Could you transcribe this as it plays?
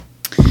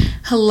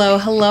Hello,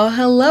 hello,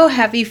 hello.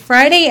 Happy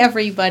Friday,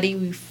 everybody.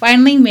 We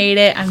finally made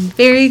it. I'm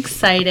very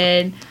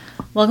excited.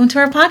 Welcome to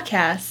our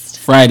podcast.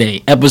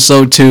 Friday,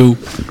 episode 2.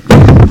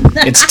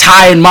 It's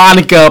Ty and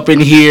Monica up in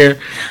here.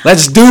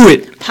 Let's do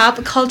it.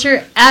 Pop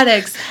culture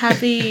addicts.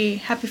 Happy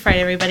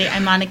Friday, everybody.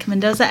 I'm Monica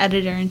Mendoza,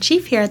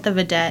 editor-in-chief here at The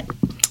Vedette.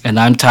 And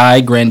I'm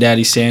Ty,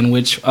 Granddaddy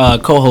Sandwich,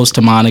 co-host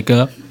to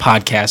Monica,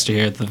 podcaster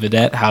here at The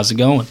Vedette. How's it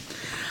going?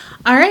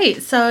 All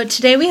right, so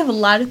today we have a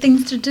lot of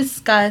things to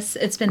discuss.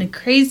 It's been a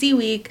crazy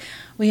week.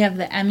 We have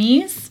the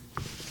Emmys.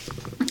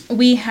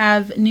 We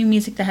have new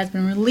music that has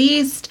been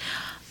released.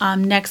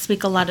 Next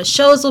week, a lot of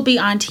shows will be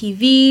on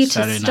TV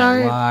Saturday to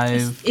start. Night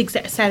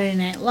Live. Saturday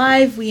Night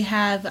Live. We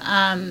have,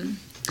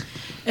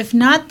 if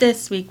not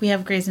this week, we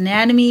have Grey's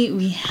Anatomy.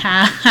 We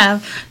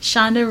have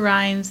Shonda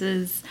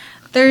Rhimes'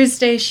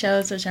 Thursday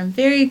shows, which I'm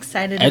very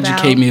excited about.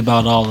 Educate me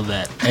about all of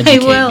that. I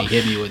will.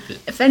 Hit me with it.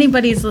 If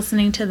anybody's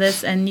listening to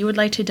this and you would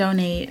like to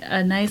donate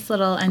a nice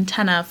little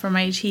antenna for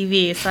my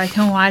TV so I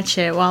can watch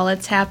it while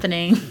it's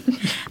happening,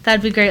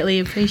 that'd be greatly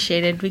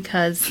appreciated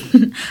because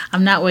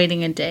I'm not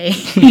waiting a day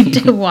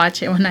to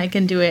watch it when I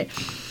can do it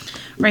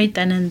right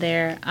then and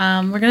there.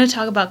 We're going to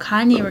talk about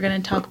Kanye. We're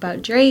going to talk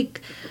about Drake.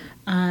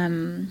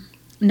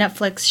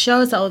 Netflix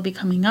shows that will be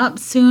coming up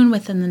soon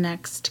within the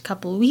next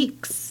couple of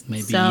weeks.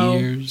 Maybe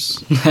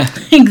years.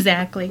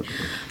 Exactly.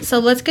 So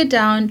let's get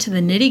down to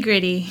the nitty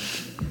gritty.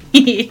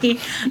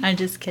 I'm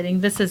just kidding.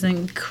 This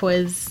isn't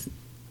quiz.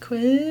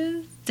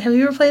 Have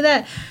you ever played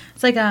that?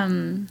 It's like,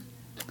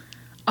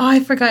 I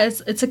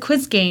forgot. It's a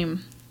quiz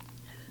game.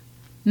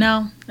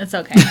 No, it's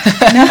okay.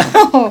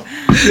 No.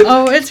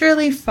 Oh, it's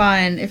really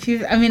fun. It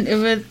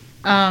would,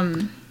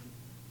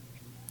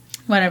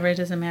 whatever, it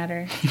doesn't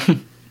matter.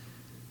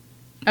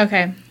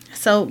 Okay,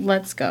 so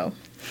let's go.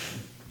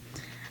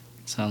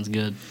 Sounds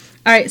good.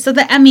 All right, so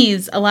the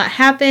Emmys, a lot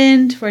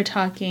happened. We're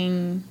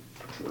talking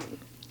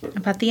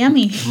about the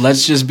Emmys.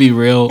 Let's just be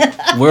real.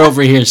 We're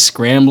over here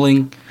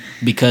scrambling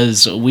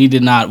because we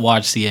did not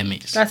watch the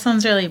Emmys. That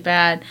sounds really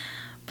bad.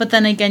 But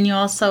then again, you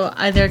also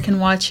either can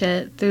watch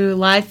it through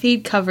live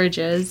feed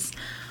coverages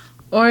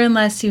or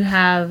unless you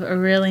have a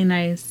really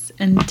nice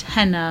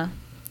antenna,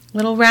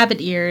 little rabbit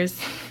ears,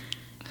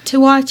 to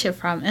watch it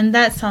from. And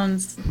that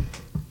sounds...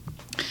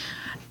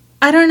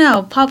 I don't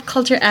know, pop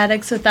culture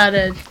addicts without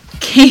a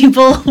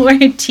cable or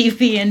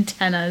TV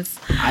antennas.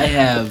 I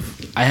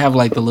have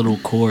like the little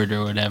cord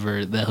or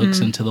whatever that hooks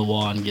into the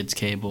wall and gets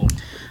cable.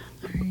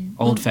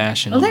 Old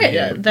fashioned.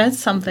 Well, that's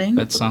something.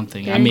 That's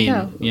something. There I mean,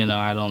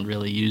 I don't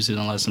really use it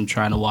unless I'm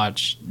trying to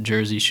watch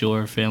Jersey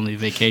Shore Family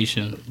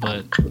Vacation,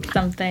 but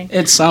something.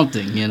 It's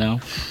something,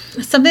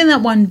 Something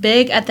that won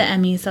big at the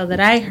Emmys, so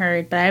that I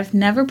heard, but I've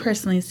never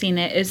personally seen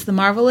it, is The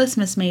Marvelous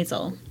Miss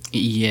Maisel.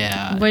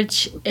 Yeah.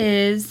 Which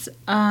is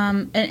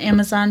an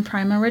Amazon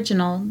Prime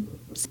original.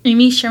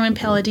 Amy Sherman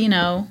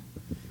Palladino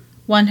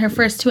won her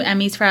first 2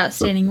 Emmys for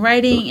Outstanding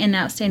Writing and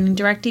Outstanding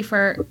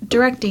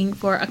Directing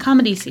for a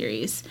comedy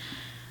series,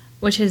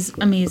 which is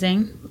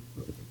amazing.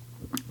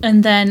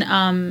 And then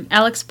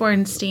Alex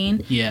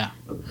Bornstein,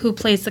 who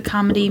plays the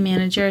comedy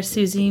manager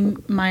Susie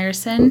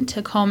Meyerson,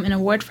 took home an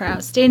award for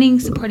Outstanding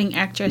Supporting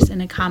Actress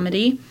in a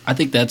Comedy. I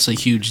think that's a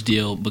huge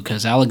deal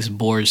because Alex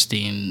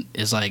Bornstein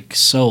is like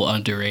so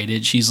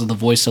underrated. She's the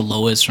voice of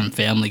Lois from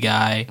Family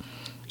Guy.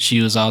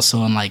 She was also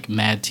on like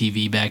Mad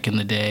TV back in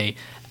the day.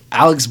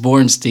 Alex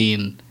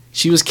Bornstein,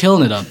 she was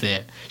killing it up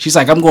there. She's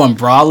like, I'm going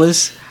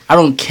braless. I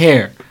don't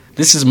care.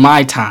 This is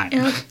my time.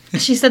 Yep.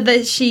 She said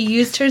that she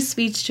used her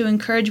speech to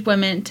encourage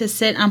women to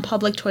sit on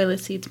public toilet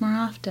seats more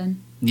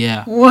often.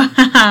 Yeah.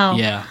 Wow.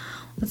 Yeah.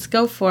 Let's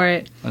go for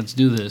it. Let's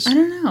do this. I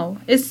don't know.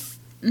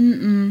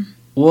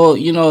 Well,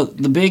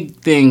 the big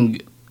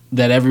thing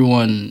that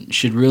everyone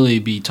should really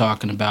be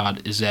talking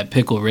about is that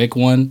Pickle Rick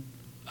won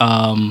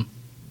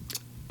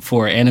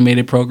for an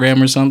animated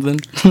program or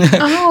something.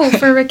 Oh,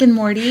 for Rick and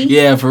Morty?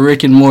 Yeah, for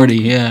Rick and Morty,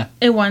 yeah.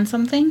 It won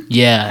something?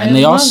 Yeah, and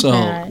they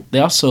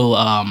also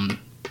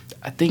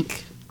I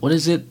think, what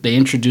is it? They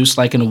introduced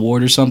like an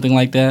award or something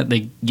like that.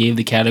 They gave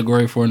the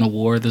category for an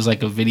award. There's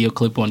like a video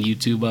clip on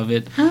YouTube of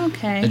it. Oh,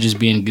 okay. They're just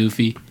being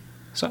goofy.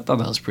 So I thought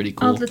that was pretty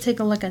cool. I'll have to take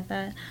a look at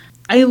that.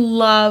 I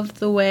love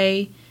the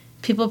way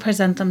people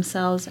present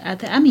themselves at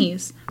the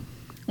Emmys.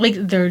 Like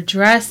their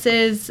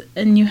dresses,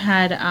 and you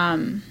had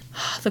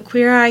the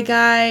Queer Eye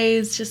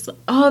guys,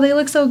 they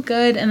look so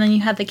good. And then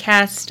you had the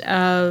cast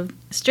of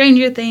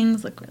Stranger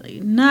Things look really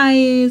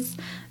nice.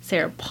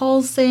 Sarah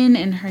Paulson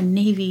in her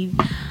navy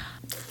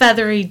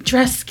feathery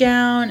dress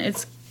gown.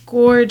 It's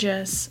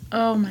gorgeous.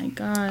 Oh my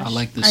gosh. I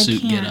like the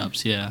suit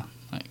get-ups, yeah.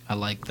 I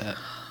like that.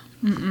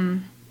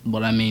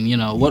 But I mean,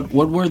 what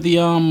were the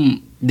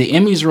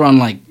Emmys were on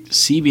like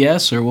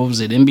CBS or what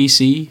was it,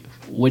 NBC?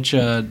 Which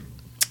I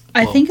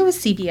think it was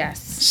CBS.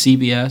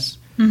 CBS?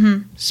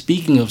 Mm-hmm.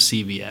 Speaking of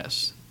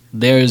CBS,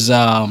 there's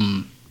a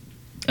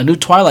new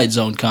Twilight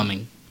Zone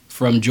coming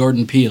from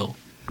Jordan Peele.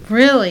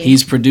 Really?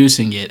 He's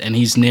producing it and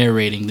he's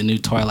narrating the new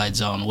Twilight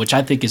Zone, which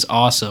I think is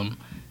awesome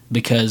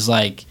because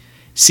like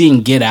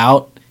seeing Get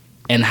Out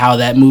and how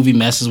that movie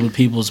messes with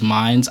people's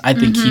minds, I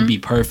think he'd be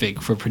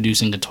perfect for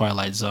producing the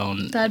Twilight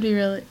Zone. That'd be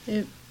really...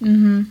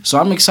 So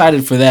I'm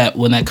excited for that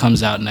when that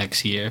comes out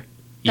next year.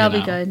 That'll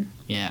be good.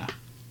 Yeah.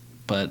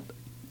 But,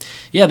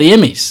 yeah, the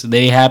Emmys,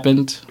 they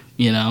happened,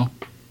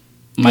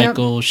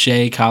 Michael,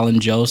 Shay, Colin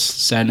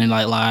Jost, Saturday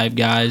Night Live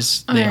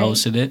guys, they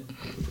hosted it.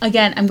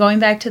 Again, I'm going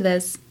back to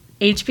this.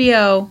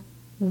 HBO,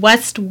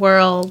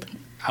 Westworld.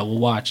 I will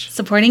watch.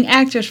 Supporting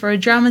actors for a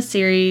drama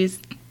series.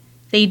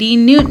 Sadie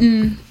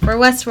Newton for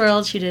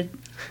Westworld.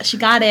 She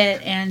got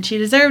it, and she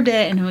deserved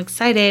it, and I'm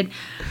excited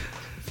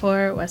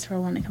for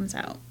Westworld when it comes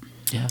out.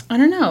 Yeah. I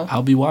don't know.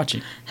 I'll be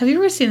watching. Have you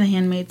ever seen The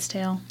Handmaid's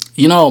Tale?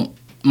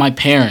 My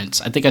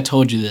parents, I think I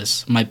told you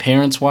this, my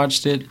parents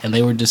watched it, and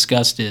they were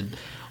disgusted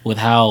with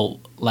how,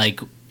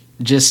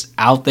 just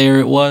out there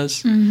it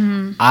was.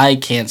 Mm-hmm. I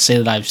can't say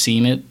that I've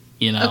seen it,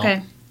 Okay.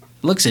 It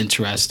looks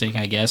interesting,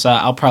 I guess.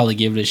 I'll probably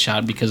give it a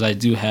shot because I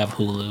do have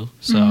Hulu,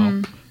 so,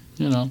 I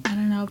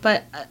don't know,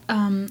 but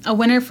a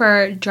winner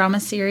for drama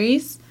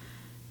series,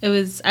 it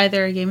was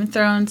either Game of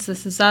Thrones,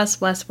 This Is Us,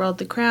 Westworld,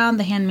 The Crown,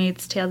 The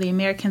Handmaid's Tale, The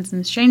Americans,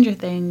 and Stranger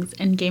Things,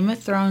 and Game of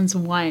Thrones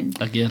won.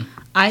 Again.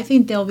 I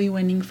think they'll be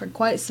winning for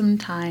quite some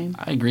time.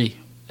 I agree.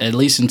 At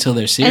least until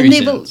their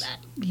series ends.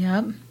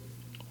 Yep.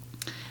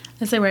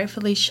 As they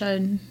rightfully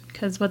should,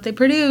 because what they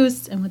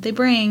produce and what they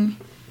bring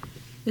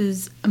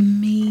is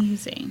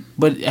amazing.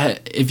 But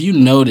if you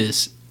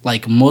notice,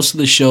 most of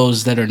the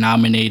shows that are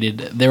nominated,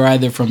 they're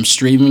either from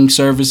streaming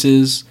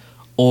services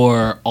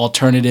or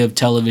alternative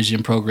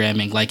television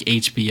programming like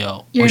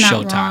HBO or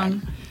Showtime.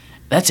 Wrong.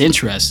 That's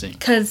interesting.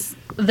 Because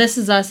This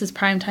Is Us is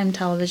primetime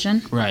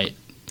television. Right.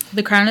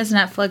 The Crown is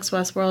Netflix,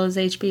 Westworld is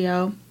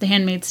HBO, The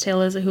Handmaid's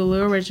Tale is a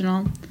Hulu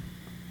original.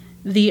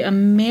 The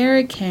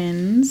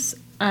Americans,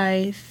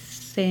 I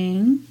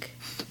think...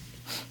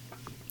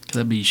 Could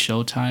that be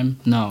Showtime?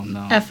 No.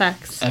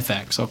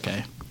 FX,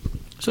 okay.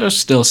 So there's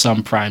still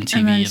some Prime TV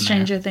in there. And then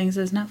Stranger Things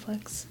is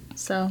Netflix,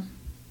 so...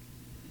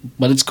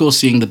 But it's cool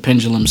seeing the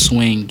pendulum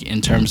swing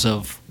in terms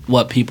of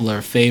what people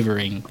are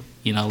favoring.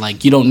 You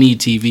don't need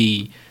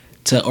TV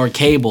or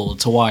cable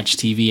to watch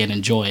TV and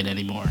enjoy it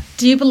anymore.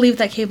 Do you believe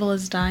that cable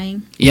is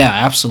dying? Yeah,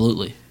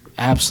 absolutely.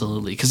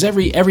 Absolutely. Because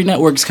every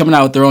network's coming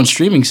out with their own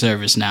streaming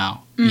service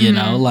now.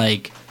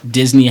 Mm-hmm.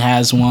 Disney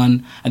has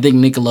one. I think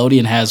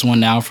Nickelodeon has one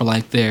now for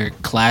their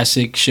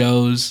classic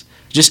shows.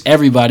 Just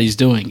everybody's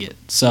doing it.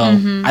 So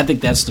I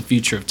think that's the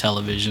future of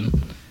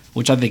television,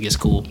 which I think is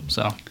cool.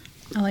 So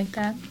I like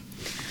that.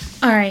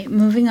 All right,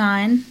 moving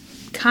on.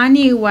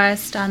 Kanye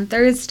West on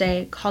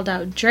Thursday called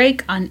out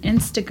Drake on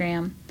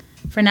Instagram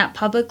for not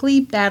publicly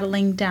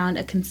battling down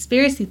a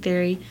conspiracy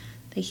theory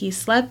that he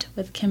slept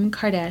with Kim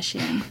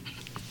Kardashian.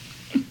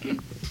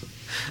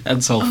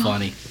 That's so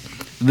funny.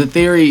 The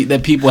theory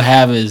that people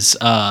have is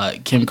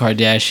Kim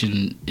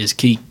Kardashian is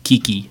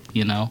Kiki,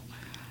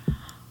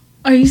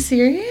 Are you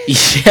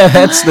serious? Yeah,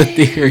 that's the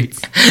theory.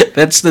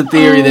 That's the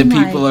theory that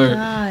people are...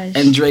 Gosh.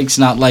 And Drake's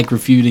not,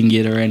 refuting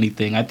it or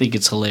anything. I think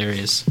it's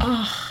hilarious.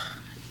 Oh,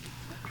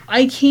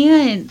 I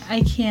can't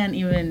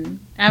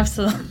even...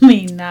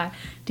 Absolutely not.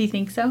 Do you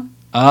think so?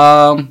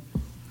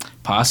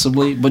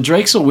 Possibly. But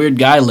Drake's a weird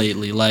guy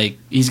lately.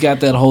 He's got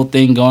that whole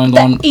thing going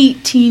on. The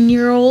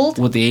 18-year-old?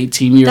 With the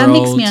 18-year-old. That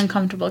makes me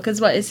uncomfortable. Because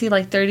is he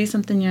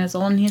 30-something years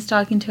old and he's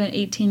talking to an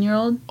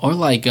 18-year-old? Or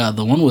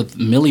the one with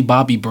Millie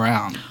Bobby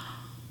Brown.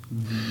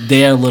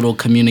 Their little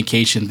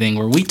communication thing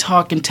where we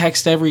talk and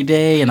text every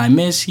day and I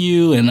miss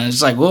you. And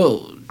it's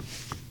whoa,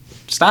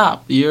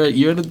 stop. You're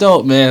an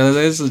adult, man.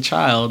 This is a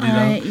child,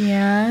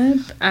 Yeah,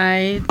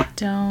 I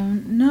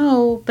don't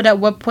know. But at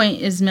what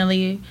point is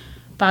Millie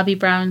Bobby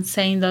Brown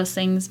saying those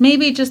things?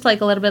 Maybe just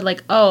a little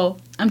bit oh,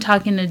 I'm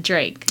talking to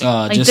Drake.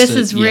 This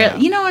is real.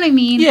 You know what I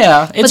mean?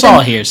 Yeah, it's all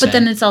hearsay. But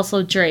then it's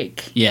also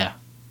Drake. Yeah.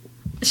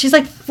 She's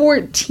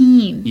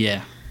 14.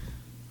 Yeah.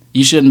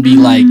 You shouldn't be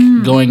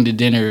going to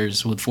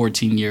dinners with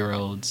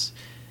 14-year-olds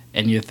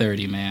and you're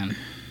 30, man.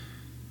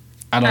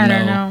 I don't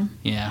know.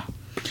 Yeah.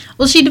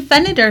 Well, she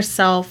defended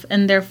herself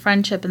and their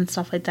friendship and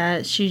stuff like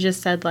that. She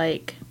just said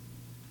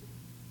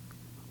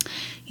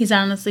he's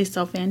honestly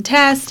so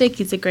fantastic.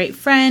 He's a great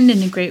friend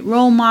and a great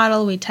role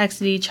model. We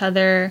texted each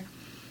other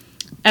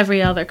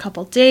every other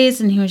couple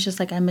days and he was just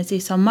I miss you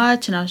so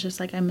much. And I was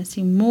just I miss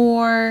you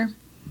more.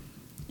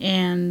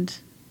 And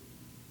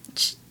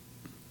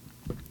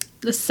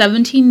the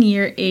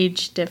 17-year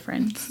age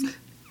difference.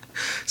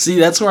 See,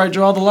 that's where I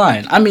draw the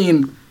line. I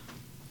mean,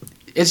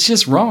 it's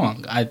just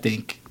wrong, I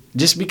think.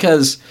 Just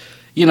because,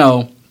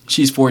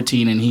 she's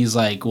 14 and he's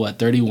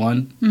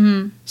 31?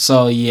 Mm-hmm.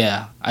 So,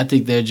 yeah, I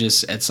think they're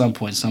just, at some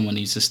point, someone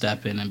needs to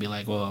step in and be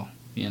well,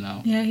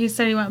 Yeah, he's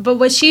 31. But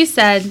what she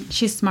said,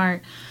 she's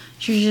smart.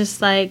 She was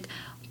just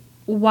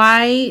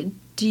why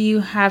do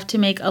you have to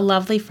make a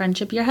lovely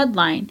friendship your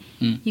headline?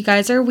 You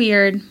guys are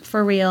weird,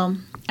 for real.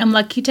 I'm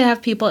lucky to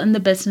have people in the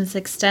business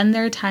extend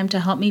their time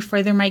to help me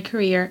further my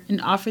career and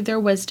offer their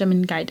wisdom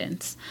and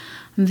guidance.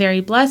 I'm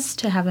very blessed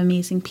to have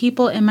amazing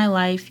people in my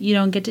life. You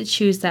don't get to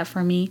choose that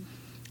for me.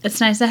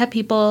 It's nice to have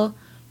people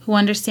who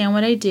understand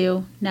what I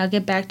do. Now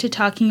get back to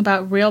talking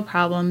about real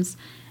problems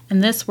in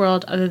this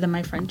world other than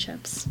my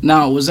friendships.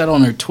 Now, was that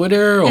on her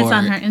Twitter or It's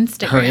on her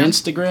Instagram? Her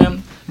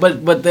Instagram?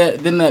 But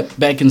then that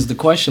beckons the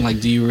question,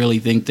 like, do you really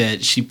think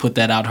that she put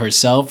that out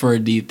herself, or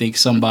do you think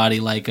somebody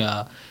like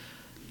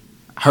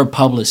her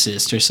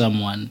publicist or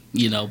someone,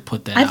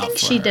 put that out? I think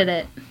she did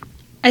it.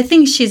 I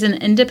think she's an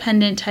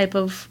independent type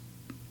of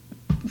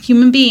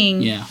human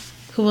being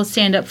who will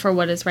stand up for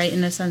what is right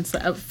in a sense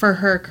for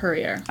her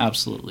career.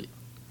 Absolutely.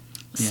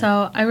 Yeah.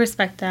 So I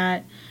respect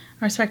that.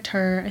 I respect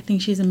her. I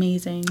think she's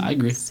amazing. I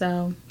agree.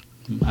 So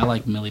I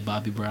like Millie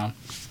Bobby Brown.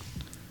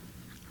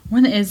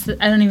 I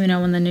don't even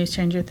know when the new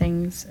Stranger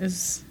Things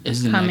is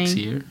Isn't coming. it next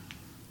year?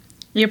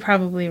 You're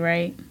probably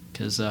right.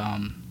 Because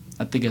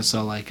I think I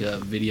saw like a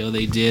video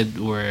they did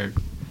where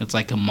it's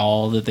like a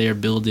mall that they're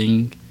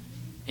building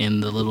in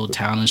the little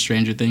town of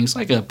Stranger Things,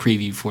 like a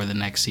preview for the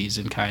next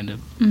season, kind of.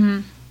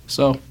 Mm-hmm.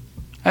 So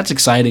that's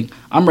exciting.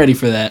 I'm ready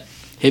for that.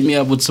 Hit me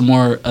up with some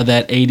more of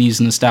that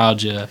 80s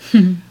nostalgia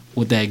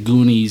with that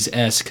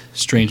Goonies-esque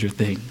Stranger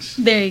Things.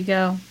 There you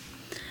go.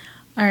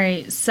 All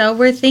right, so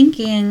we're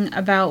thinking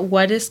about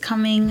what is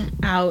coming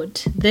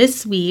out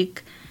this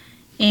week,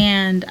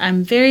 and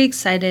I'm very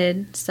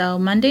excited. So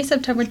Monday,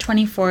 September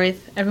 24th,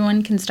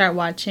 everyone can start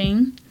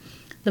watching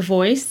The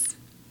Voice,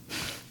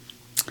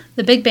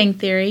 The Big Bang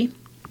Theory,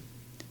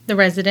 The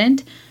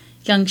Resident,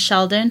 Young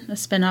Sheldon, a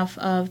spinoff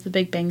of The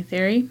Big Bang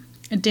Theory,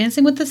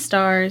 Dancing with the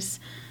Stars,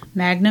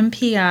 Magnum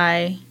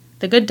P.I.,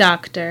 The Good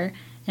Doctor,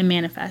 and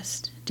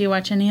Manifest. Do you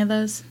watch any of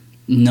those?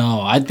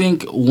 No, I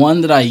think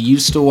one that I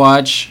used to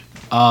watch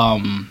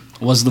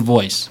was The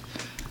Voice.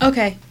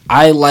 Okay.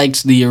 I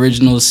liked the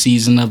original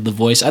season of The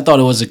Voice. I thought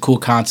it was a cool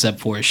concept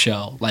for a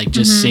show, like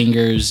just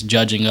singers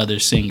judging other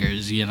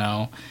singers,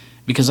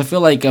 because I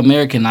feel like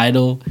American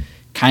Idol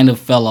kind of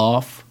fell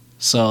off,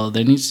 so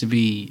there needs to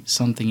be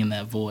something in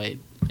that void.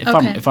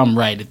 If I'm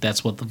right, if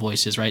that's what The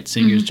Voice is, right?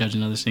 Singers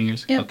judging other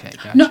singers? Yep. Okay,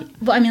 gotcha. No,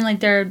 but I mean, like,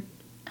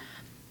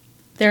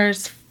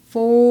 there's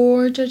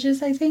 4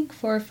 judges, I think,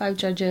 4 or 5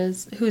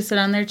 judges who sit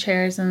on their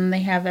chairs, and they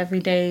have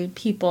everyday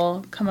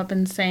people come up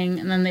and sing,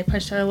 and then they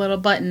push their little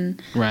button.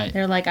 Right.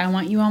 They're like, I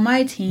want you on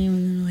my team.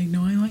 And they're like,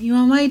 no, I want you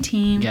on my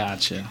team.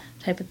 Gotcha.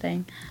 Type of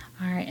thing.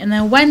 All right. And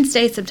then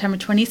Wednesday, September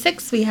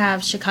 26th, we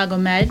have Chicago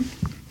Med,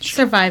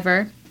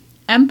 Survivor,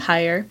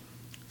 Empire,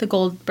 The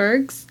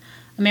Goldbergs,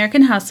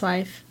 American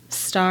Housewife,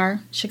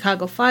 Star,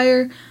 Chicago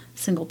Fire,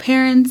 Single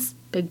Parents,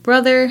 Big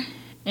Brother,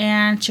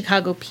 and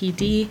Chicago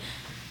PD,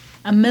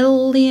 A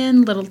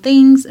Million Little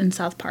Things, in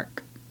South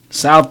Park.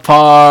 South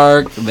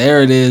Park.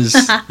 There it is.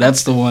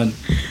 That's the one.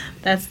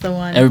 That's the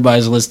one.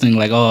 Everybody's listening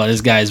like, oh,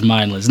 this guy's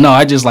mindless. No,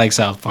 I just like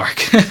South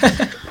Park.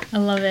 I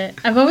love it.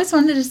 I've always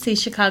wanted to see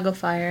Chicago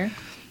Fire.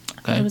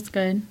 Okay. It was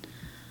good.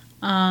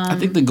 I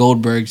think The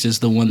Goldbergs is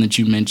the one that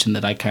you mentioned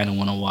that I kind of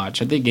want to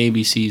watch. I think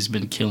ABC's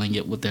been killing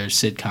it with their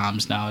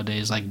sitcoms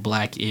nowadays, like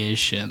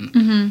Black-ish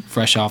and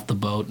Fresh Off the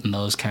Boat and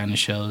those kind of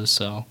shows.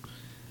 So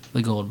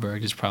The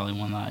Goldberg is probably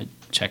one that I'd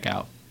check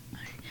out.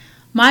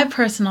 My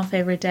personal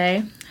favorite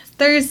day,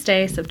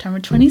 Thursday,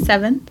 September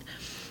 27th,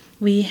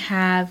 we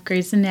have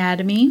Grey's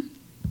Anatomy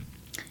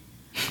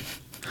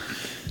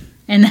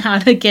and How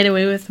to Get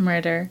Away with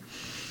Murder,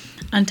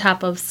 on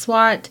top of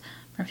SWAT,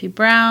 Murphy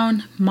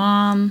Brown,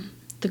 Mom,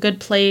 The Good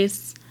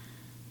Place,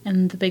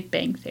 and The Big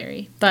Bang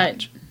Theory.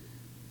 But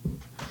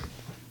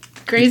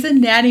Grey's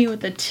Anatomy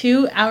with a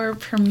 2-hour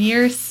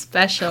premiere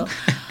special.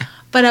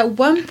 But at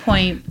one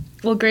point,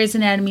 will Grey's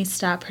Anatomy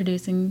stop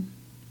producing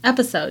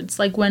episodes?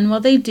 Like, when will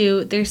they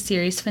do their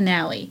series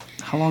finale?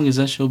 How long has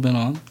that show been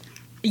on?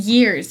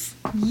 Years.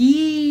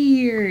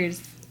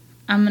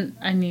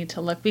 I need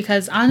to look,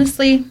 because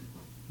honestly,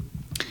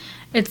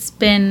 it's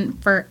been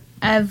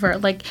forever.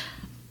 Like,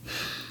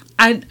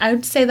 I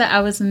would say that I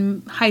was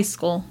in high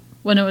school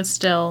when it was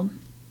still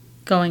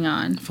going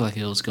on. I feel like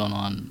it was going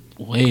on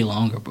way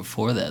longer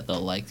before that,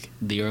 though, like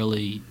the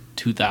early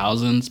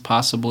 2000s,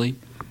 possibly.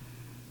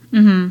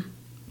 Mm-hmm.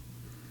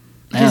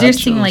 Because Yeah, you're that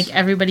seeing, show's- like,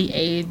 everybody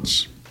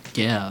age.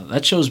 Yeah,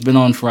 that show's been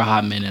on for a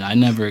hot minute. I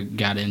never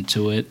got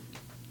into it,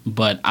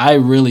 but I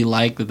really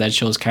like that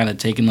show's kind of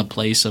taken the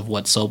place of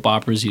what soap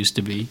operas used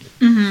to be.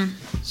 Mm-hmm.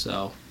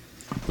 So,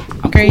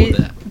 I'm cool with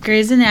that.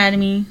 Grey's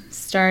Anatomy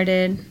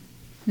started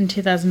in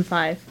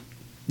 2005.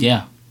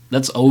 Yeah,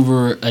 that's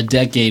over a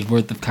decade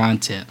worth of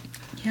content.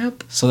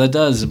 Yep. So that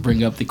does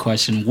bring up the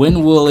question,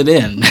 when will it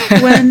end?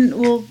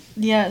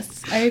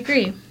 Yes, I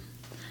agree.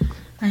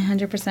 I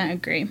 100%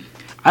 agree.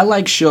 I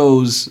like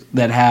shows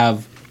that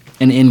have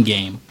an end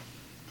game.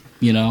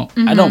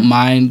 I don't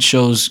mind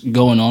shows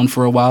going on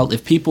for a while.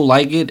 If people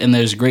like it and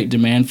there's great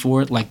demand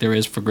for it, like there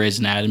is for Grey's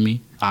Anatomy,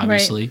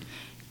 obviously,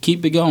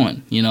 keep it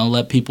going.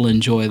 Let people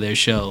enjoy their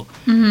show.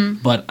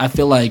 Mm-hmm. But I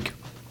feel like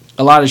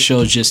a lot of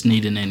shows just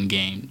need an end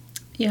game.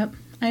 Yep,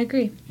 I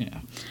agree. Yeah.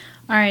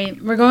 All right,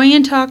 we're going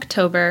into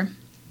October.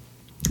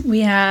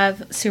 We have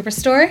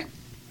Superstore.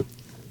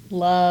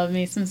 Love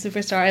me some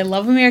Superstore. I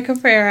love America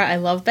Ferrera. I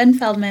love Ben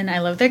Feldman. I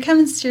love their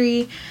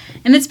chemistry.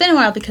 And it's been a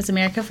while because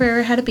America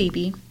Ferrera had a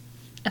baby.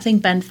 I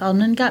think Ben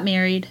Feldman got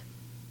married.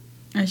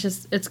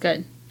 It's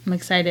good. I'm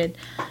excited.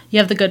 You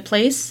have The Good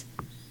Place.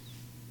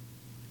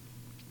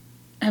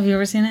 Have you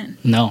ever seen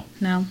it? No.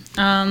 No.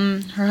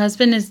 Her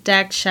husband is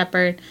Dax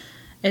Shepard.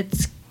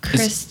 It's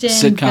Kristen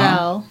sitcom?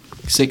 Bell.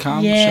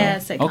 Sitcom? Yeah,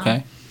 show? sitcom.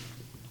 Okay.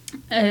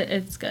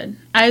 It's good.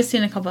 I've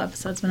seen a couple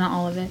episodes, but not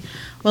all of it.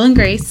 Will and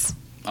Grace.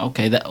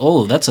 Okay.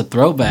 That's a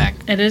throwback.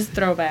 It is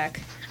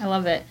throwback. I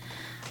love it.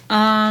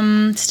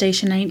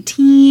 Station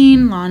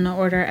 19, Law and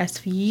Order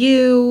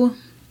SVU,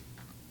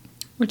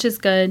 which is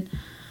good.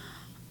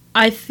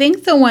 I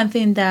think the one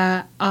thing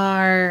that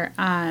our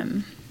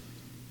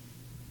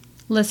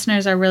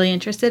listeners are really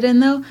interested in,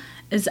 though,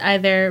 is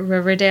either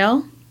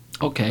Riverdale,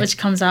 Okay. which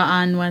comes out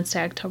on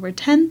Wednesday, October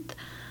 10th,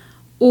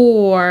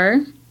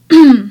 or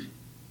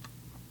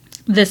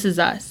This Is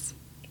Us.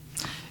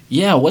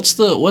 Yeah. What's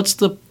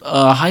the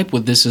hype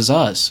with This Is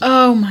Us?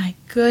 Oh my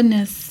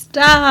goodness,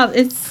 stop.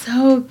 It's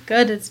so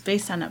good. It's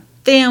based on a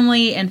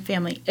family and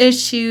family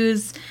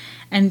issues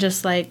and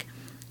just like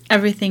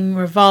everything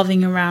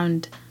revolving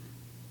around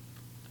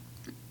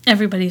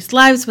everybody's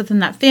lives within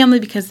that family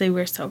because they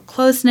were so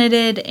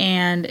close-knitted,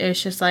 and it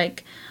was just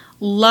like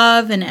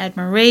love and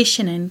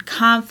admiration and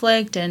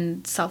conflict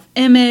and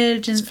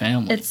self-image. And It's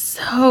family. It's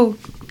so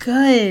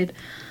good.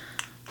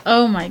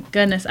 Oh my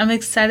goodness. I'm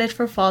excited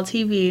for fall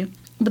TV,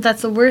 but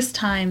that's the worst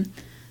time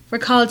for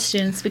college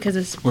students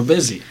because We're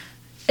busy.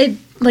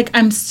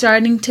 I'm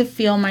starting to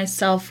feel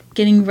myself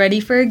getting ready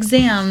for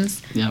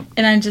exams, Yep.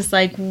 and I'm just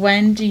like,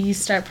 when do you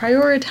start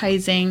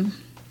prioritizing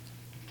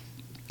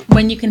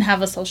when you can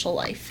have a social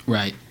life?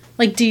 Right.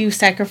 Like, do you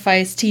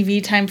sacrifice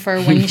TV time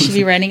for when you should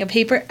be writing a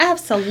paper?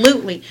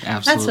 Absolutely.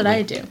 That's what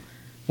I do.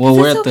 Well,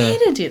 we're It's at okay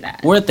the to do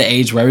that. we're at the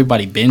age where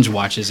everybody binge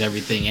watches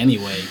everything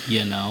anyway.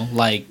 You know,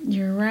 like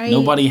You're right.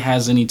 nobody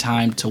has any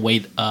time to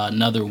wait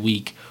another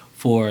week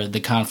for the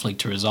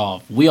conflict to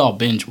resolve. We all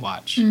binge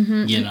watch.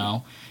 Mm-hmm. You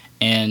know,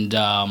 and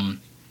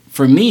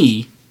for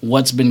me,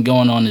 what's been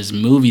going on is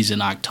movies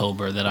in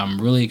October that I'm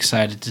really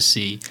excited to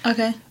see.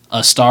 Okay.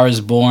 A Star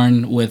is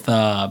Born with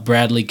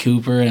Bradley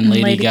Cooper and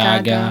Lady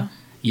Gaga.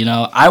 You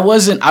know, I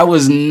was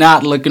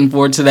not looking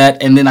forward to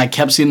that, and then I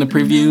kept seeing the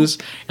previews,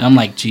 and I'm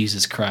like,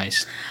 Jesus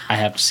Christ, I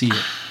have to see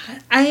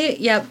it.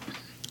 Yep.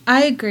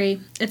 I agree.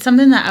 It's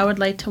something that I would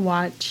like to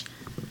watch,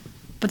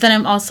 but then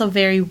I'm also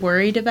very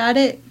worried about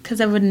it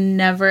because I would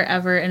never,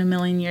 ever in a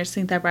million years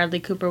think that Bradley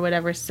Cooper would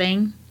ever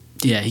sing.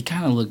 Yeah, he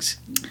kind of looks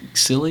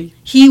silly.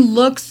 He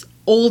looks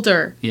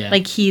older. Yeah.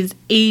 Like he's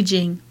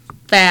aging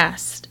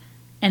fast.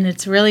 And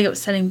it's really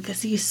upsetting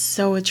because he's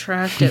so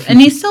attractive.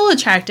 And he's still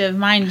attractive,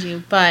 mind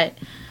you, but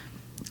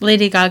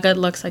Lady Gaga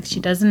looks like she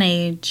doesn't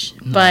age.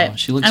 No, But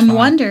she looks I'm fine.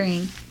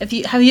 wondering, have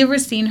you ever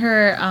seen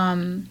her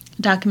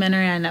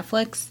documentary on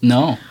Netflix?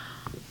 No.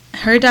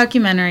 Her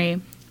documentary,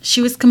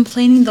 she was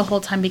complaining the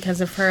whole time because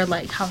of her,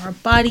 like, how her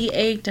body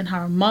ached and how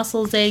her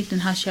muscles ached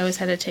and how she always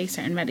had to take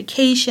certain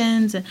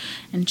medications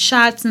and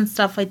shots and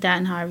stuff like that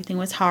and how everything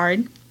was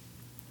hard.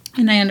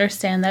 And I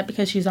understand that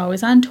because she's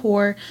always on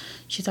tour.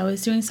 She's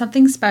always doing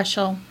something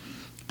special.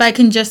 But I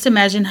can just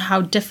imagine how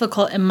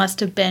difficult it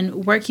must have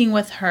been working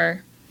with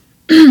her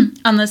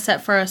on the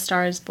set for A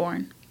Star is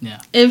Born. Yeah.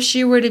 If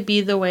she were to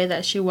be the way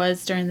that she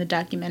was during the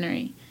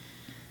documentary.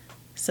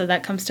 So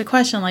that comes to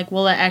question, like,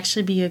 will it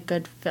actually be a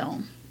good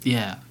film?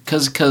 Yeah,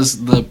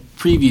 because the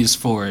previews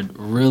for it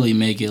really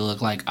make it look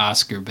like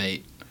Oscar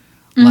bait.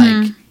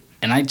 Mhm. Like,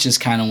 and I just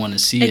kind of want to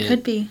see it. It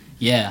could be.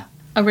 Yeah.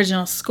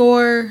 Original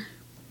score,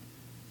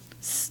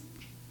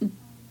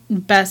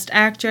 best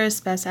actress,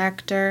 best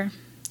actor,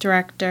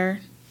 director.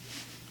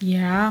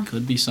 Yeah.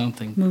 Could be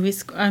something.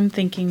 I'm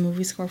thinking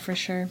movie score for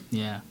sure.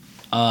 Yeah.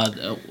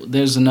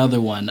 There's another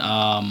one.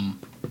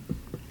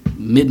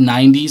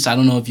 Mid-90s. I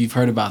don't know if you've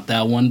heard about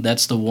that one.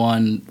 That's the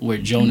one where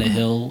Jonah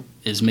Hill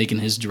is making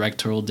his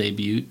directorial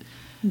debut.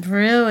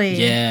 Really?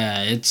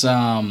 Yeah, it's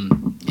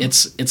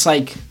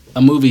like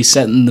a movie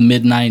set in the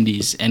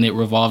mid-90s, and it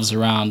revolves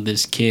around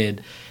this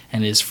kid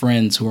and his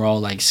friends who are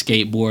all like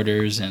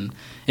skateboarders, and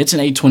it's an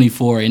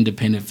A24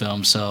 independent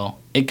film, so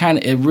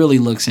it really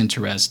looks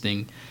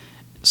interesting.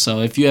 So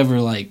if you ever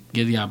like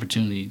get the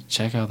opportunity,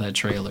 check out that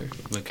trailer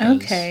because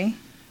Okay.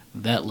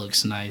 that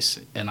looks nice,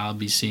 and I'll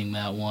be seeing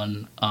that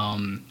one.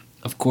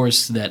 Of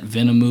course, that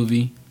Venom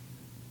movie,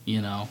 you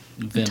know,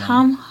 Venom.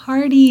 Tom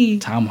Hardy.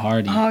 Tom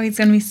Hardy. Oh, he's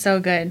going to be so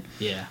good.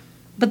 Yeah.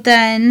 But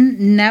then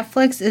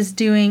Netflix is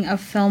doing a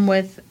film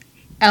with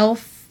Emma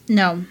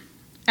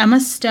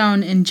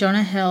Stone and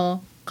Jonah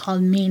Hill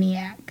called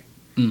Maniac.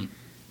 Mm.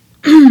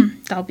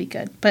 That'll be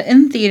good. But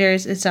in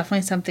theaters, it's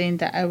definitely something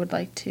that I would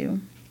like to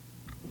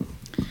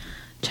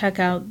check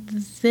out.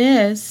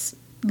 This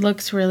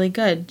looks really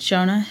good.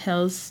 Jonah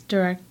Hill's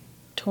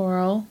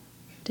directorial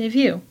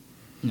debut.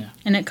 Yeah.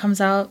 And it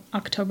comes out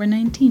October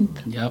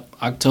 19th. Yep.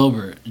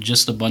 October.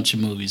 Just a bunch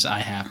of movies I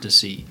have to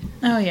see.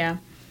 Oh, yeah.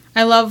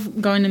 I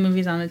love going to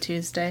movies on a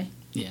Tuesday.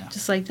 Yeah.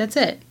 Just like, that's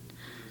it.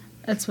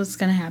 That's what's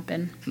going to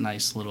happen.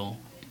 Nice little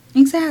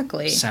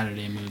Exactly.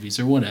 Saturday movies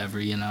or whatever,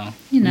 you know.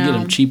 You We get know.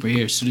 them cheaper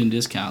here, student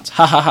discounts.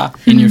 Ha ha ha.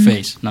 In your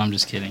face. No, I'm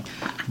just kidding.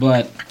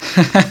 But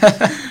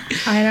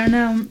I don't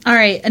know. All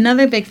right.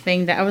 Another big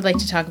thing that I would like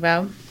to talk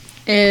about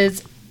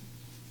is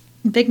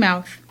Big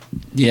Mouth.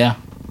 yeah.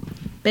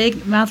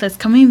 Big Mouth is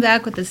coming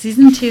back with the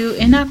season 2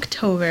 in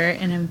October,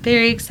 and I'm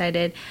very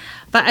excited.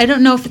 But I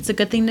don't know if it's a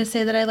good thing to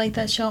say that I like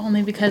that show,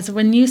 only because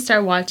when you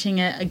start watching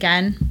it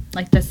again,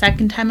 like the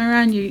second time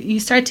around, you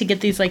start to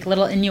get these like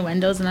little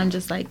innuendos, and I'm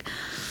just like,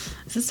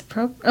 is this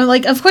appropriate?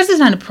 Like, of course it's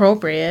not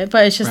appropriate,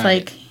 but it's just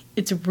like,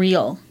 it's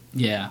real.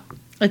 Yeah.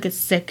 Like a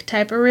sick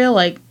type of real,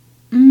 like,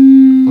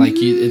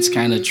 it's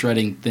kind of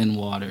treading thin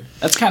water.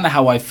 That's kind of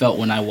how I felt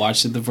when I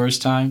watched it the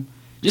first time.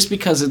 Just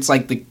because it's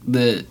like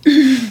the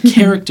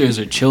characters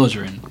are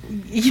children.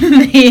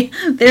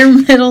 They're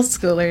middle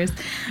schoolers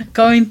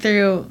going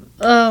through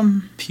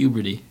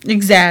puberty.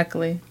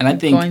 Exactly. And I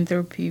think going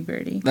through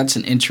puberty. That's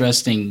an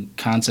interesting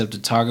concept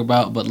to talk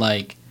about, but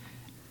like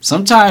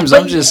sometimes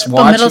I'm just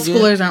watching. But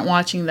middle schoolers aren't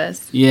watching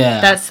this.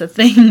 Yeah. That's the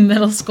thing.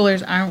 Middle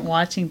schoolers aren't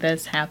watching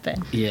this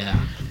happen. Yeah.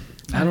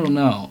 I don't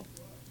know.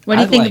 What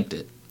do you think? I liked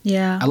it.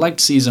 Yeah. I liked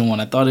season 1.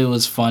 I thought it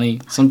was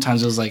funny.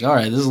 Sometimes it was like, all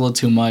right, this is a little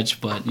too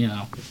much, but you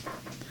know.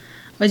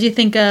 What do you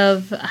think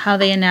of how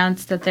they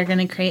announced that they're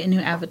going to create a new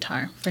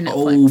Avatar for Netflix?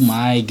 Oh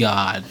my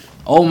god.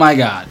 Oh my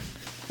god.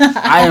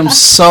 I am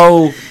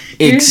so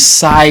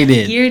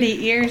excited. Ear to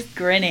ears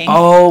grinning.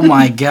 Oh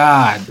my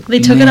god. They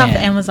took it off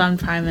Amazon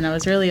Prime and I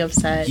was really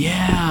upset.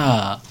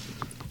 Yeah.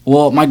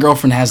 Well, my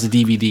girlfriend has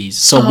the DVDs,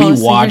 so we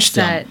watched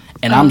them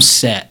and I'm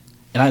set.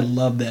 And I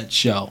love that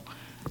show.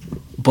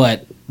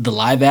 But the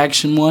live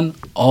action one,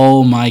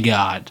 oh my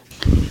god.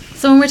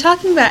 So when we're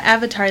talking about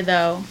Avatar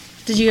though,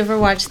 did you ever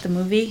watch the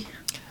movie?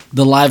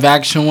 The live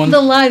action one?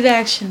 The live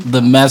action.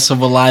 The mess of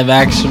a live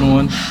action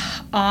one?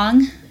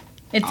 Ong.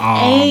 It's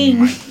Aang.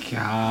 Oh my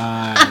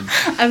god.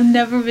 I've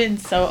never been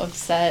so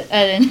upset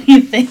at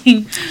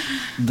anything.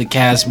 The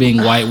cast being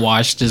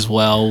whitewashed as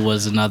well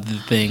was another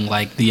thing.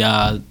 Like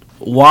the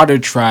Water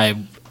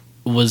Tribe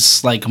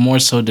was like more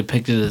so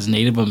depicted as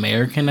Native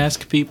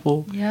American-esque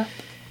people. Yep.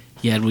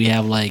 Yet we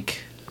have like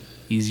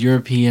these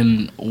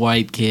European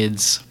white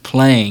kids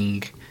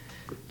playing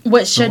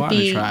what should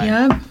be.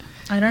 Yep.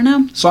 I don't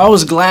know. So I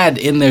was glad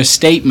in their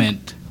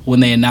statement when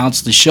they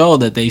announced the show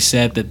that they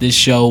said that this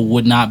show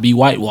would not be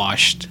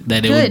whitewashed,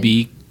 that it would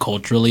be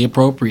culturally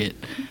appropriate.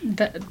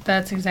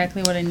 That's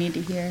exactly what I need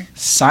to hear.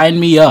 Sign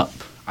me up.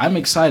 I'm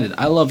excited.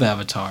 I love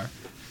Avatar.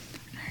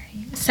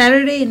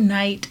 Saturday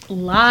Night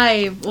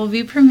Live will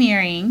be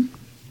premiering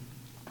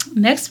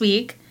next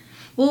week.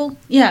 Well,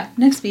 yeah,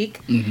 next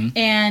week. Mm-hmm.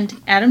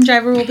 And Adam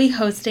Driver will be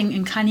hosting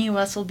and Kanye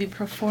West will be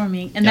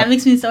performing. And that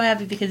makes me so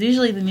happy because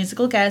usually the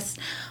musical guests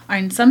are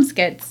in some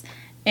skits.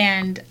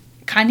 And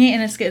Kanye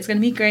in a skit is going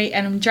to be great.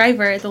 Adam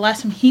Driver, the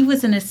last time he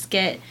was in a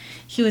skit,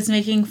 he was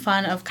making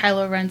fun of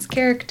Kylo Ren's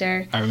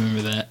character. I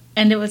remember that.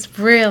 And it was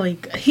really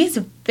good. He's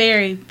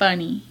very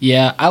funny.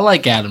 Yeah, I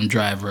like Adam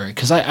Driver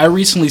because I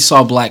recently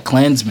saw Black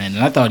Klansman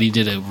and I thought he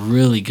did a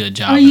really good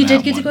job. Oh, you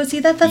did get to go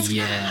see that?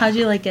 Yeah. How'd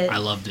you like it? I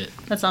loved it.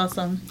 That's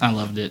awesome. I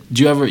loved it.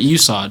 You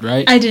saw it,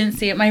 right? I didn't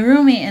see it. My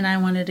roommate and I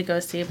wanted to go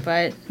see it,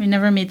 but we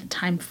never made the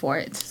time for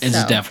it.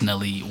 It's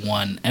definitely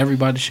one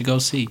everybody should go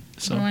see.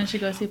 So everyone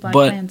should go see Black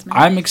Klansman.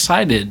 I'm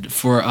excited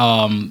for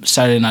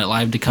Saturday Night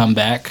Live to come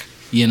back.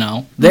 You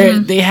know,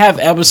 they have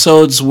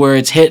episodes where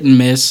it's hit and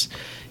miss.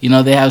 You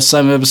know, they have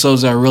some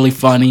episodes that are really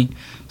funny,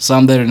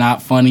 some that are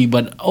not funny.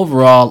 But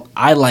overall,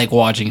 I like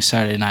watching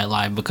Saturday Night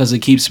Live because it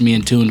keeps me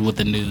in tune with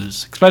the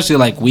news, especially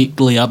like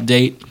weekly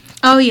update.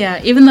 Oh,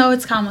 yeah. Even though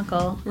it's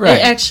comical. Right.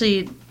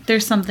 Actually,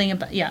 there's something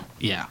about... Yeah.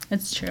 Yeah.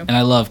 It's true. And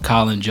I love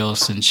Colin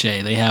Jost and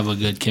Shay. They have a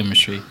good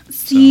chemistry.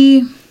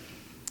 See,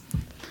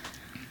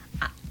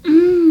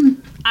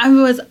 I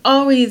was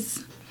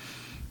always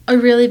a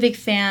really big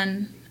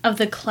fan of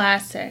the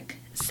classic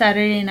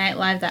Saturday Night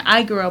Live that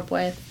I grew up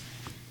with.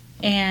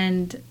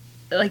 And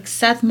like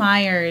Seth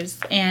Meyers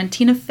and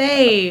Tina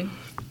Fey.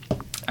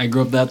 I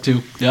grew up that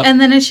too. Yep.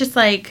 And then it's just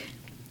like...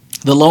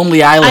 The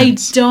Lonely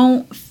Islands. I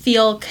don't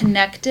feel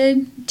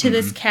connected to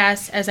this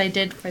cast as I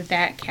did for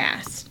that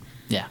cast.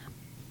 Yeah.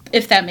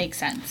 If that makes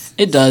sense.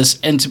 It does.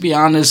 And to be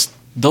honest,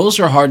 those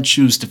are hard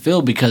shoes to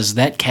fill because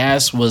that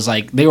cast was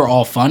like, they were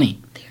all funny.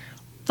 They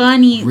were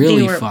funny.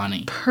 Really they were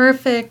funny.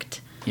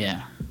 Perfect.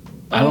 Yeah.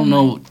 I don't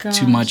know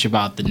too much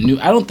about the new...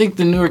 I don't think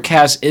the newer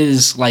cast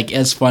is like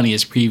as funny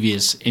as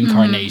previous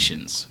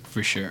incarnations,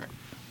 for sure.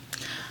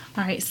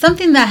 All right.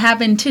 Something that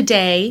happened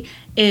today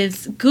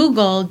is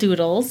Google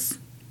Doodles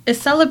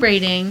is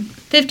celebrating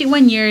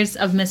 51 years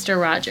of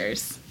Mr.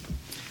 Rogers.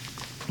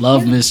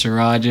 Love Mr.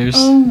 Rogers.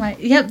 Oh my...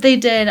 Yep, they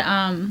did.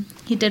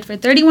 He did for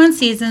 31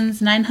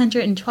 seasons,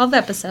 912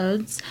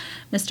 episodes.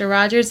 Mr.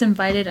 Rogers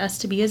invited us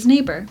to be his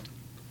neighbor.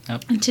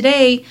 Yep. And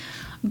today...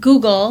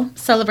 Google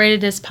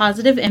celebrated his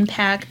positive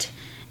impact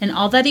and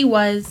all that he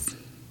was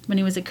when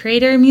he was a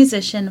creator,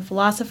 musician,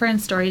 philosopher,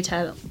 and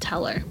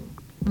storyteller.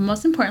 But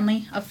most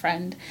importantly, a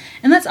friend.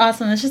 And that's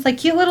awesome. It's just like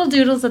cute little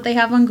doodles that they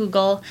have on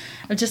Google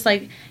of just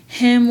like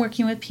him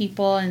working with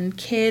people and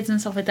kids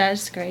and stuff like that.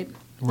 It's great.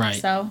 Right.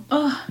 So,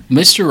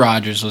 Mr.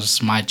 Rogers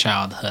was my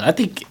childhood. I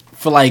think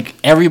for like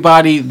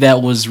everybody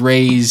that was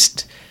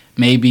raised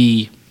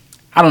maybe...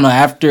 I don't know,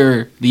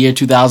 after the year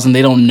 2000,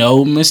 they don't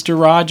know Mr.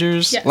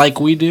 Rogers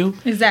like we do.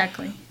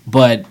 Exactly.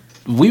 But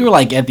we were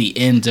like at the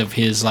end of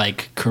his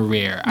like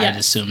career. Yes. I'd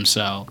assume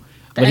so.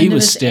 The But he end of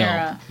was his still,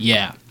 era.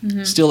 yeah,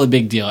 still a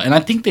big deal. And I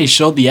think they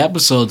showed the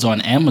episodes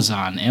on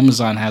Amazon.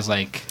 Amazon has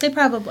like They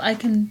probably, I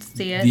can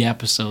see it. the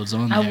episodes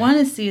on there. I want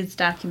to see his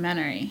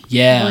documentary.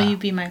 Yeah. Will You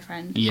Be My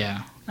Friend?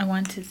 Yeah. I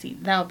want to see.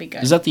 That'll be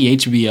good. Is that the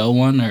HBO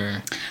one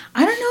or?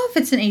 I don't know if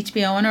it's an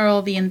HBO one or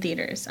it'll be in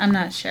theaters. I'm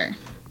not sure.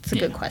 It's a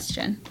good Yeah.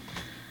 question.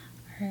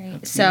 All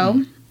right.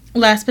 So,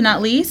 last but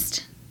not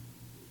least,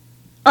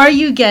 are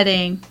you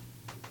getting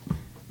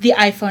the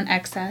iPhone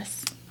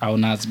XS? I will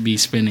not be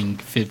spending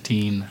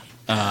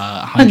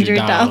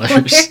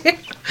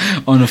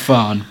 $1,500 on a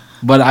phone.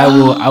 But I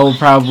will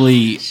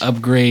probably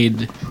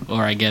upgrade,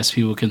 or I guess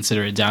people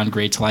consider it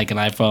downgrade to like an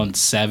iPhone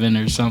 7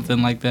 or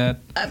something like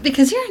that.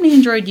 Because you're an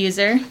Android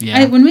user.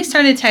 Yeah. When we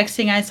started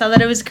texting, I saw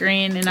that it was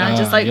green, and I was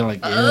just like, you're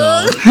like, ew.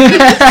 ugh.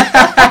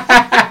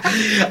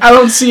 I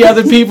don't see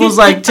other people's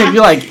like you're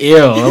like,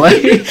 ew.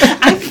 Like,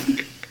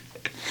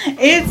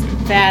 It's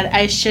bad.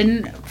 I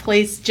shouldn't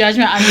place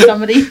judgment on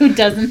somebody who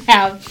doesn't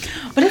have.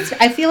 But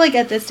I feel like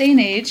at this day and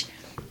age,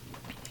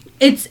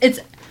 it's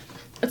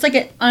like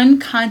an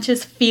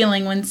unconscious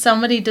feeling when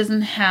somebody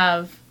doesn't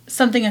have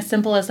something as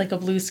simple as like a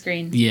blue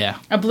screen. yeah.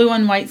 A blue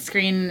and white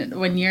screen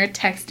when you're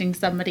texting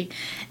somebody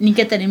and you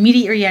get that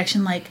immediate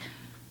reaction like,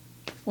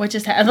 what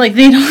just happened? Like,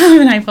 they don't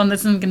have an iPhone.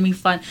 This isn't going to be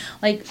fun.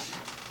 Like,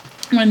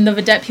 when the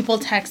Vedette people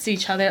text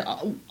each other,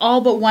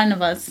 all but one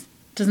of us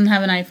doesn't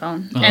have an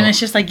iPhone. Oh. And it's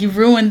just like, you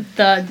ruined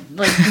the,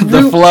 like,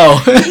 The flow.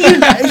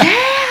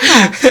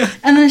 yeah.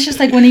 And then it's just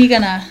like, when are you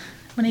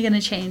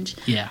gonna change?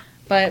 Yeah.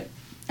 But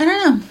I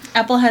don't know.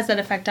 Apple has that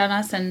effect on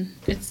us, and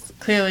it's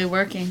clearly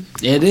working.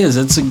 It is.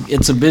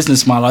 It's a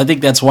business model. I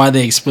think that's why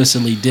they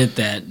explicitly did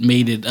that.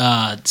 Made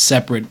it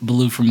separate,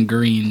 blue from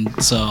green.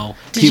 So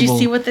Did you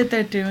see what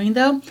they're doing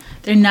though?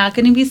 They're not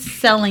going to be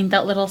selling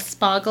that little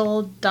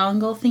Spoggle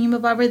dongle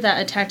thingamabobber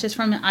that attaches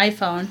from an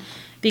iPhone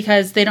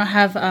because they don't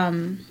have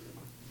an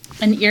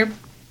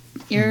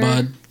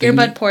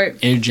earbud port.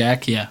 Air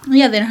jack, yeah.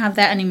 Yeah, they don't have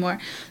that anymore.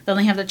 They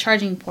only have the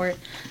charging port.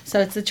 So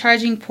it's the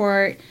charging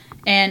port,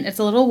 and it's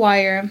a little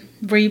wire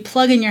where you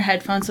plug in your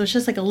headphones. So it's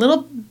just like a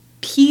little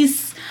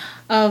piece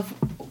of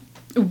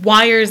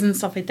wires and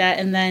stuff like that.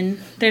 And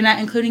then they're not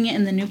including it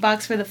in the new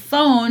box for the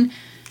phone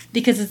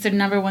because it's their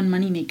number one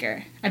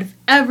moneymaker. Out of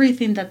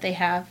everything that they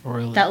have,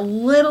 Really? that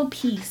little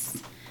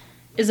piece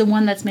is the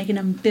one that's making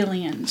them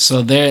billions.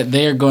 So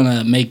they're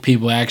gonna make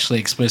people actually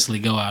explicitly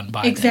go out and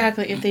buy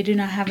Exactly, if they do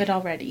not have it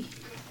already.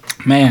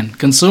 that. Man,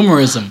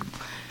 consumerism.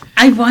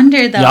 I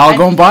wonder though. Y'all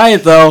gonna buy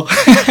it though.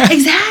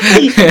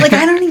 Exactly. Like,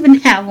 I don't even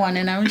have one,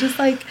 and I'm just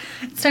like,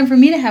 it's time for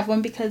me to have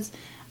one because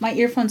my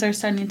earphones are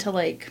starting to,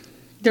 like,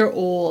 they're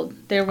old.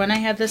 They're when I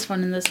had this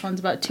one, and this one's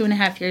about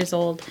 2.5 years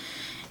old,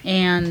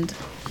 and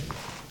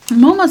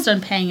I'm almost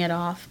done paying it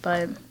off,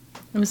 but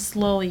it was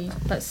slowly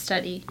but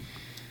steady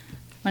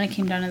when it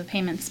came down to the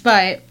payments.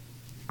 But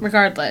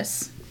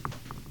regardless,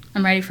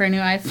 I'm ready for a new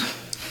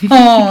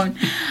iPhone.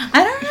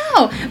 I don't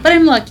know, but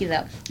I'm lucky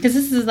though because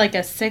this is like a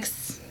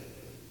 6S,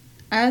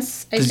 I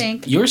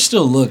think. Yours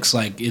still looks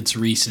like it's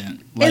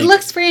recent. Like, It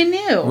looks brand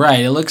new. right.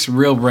 It looks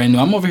real brand new.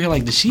 I'm over here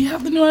like, does she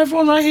have the new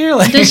iPhone right here?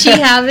 Like, Does she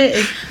have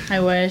it? I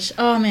wish.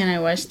 Oh man, I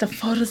wish. The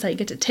photos that you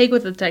get to take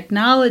with the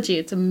technology,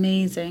 it's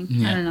amazing.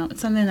 Yeah. I don't know.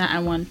 It's something that I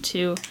want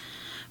to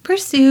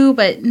pursue,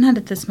 but not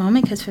at this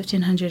moment because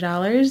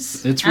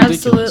 $1,500. It's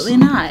ridiculous. Absolutely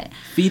not.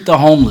 Feed the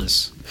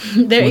homeless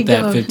There you with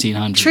that go.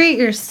 $1,500. Treat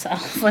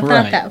yourself without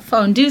Right. that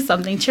phone. Do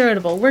something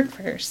charitable. Work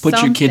for Put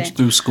something. your kids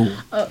through school.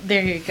 Oh,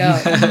 there you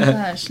go. Oh my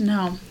gosh,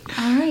 no.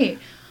 All right.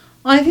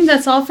 Well, I think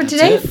that's all for That's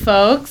today, it.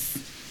 folks.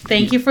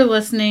 Thank you for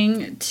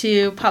listening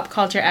to Pop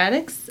Culture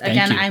Addicts.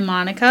 Again, you. I'm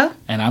Monica.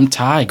 And I'm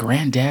Ty,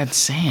 Granddad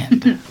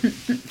Sand.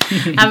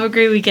 Have a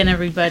great weekend,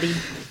 everybody.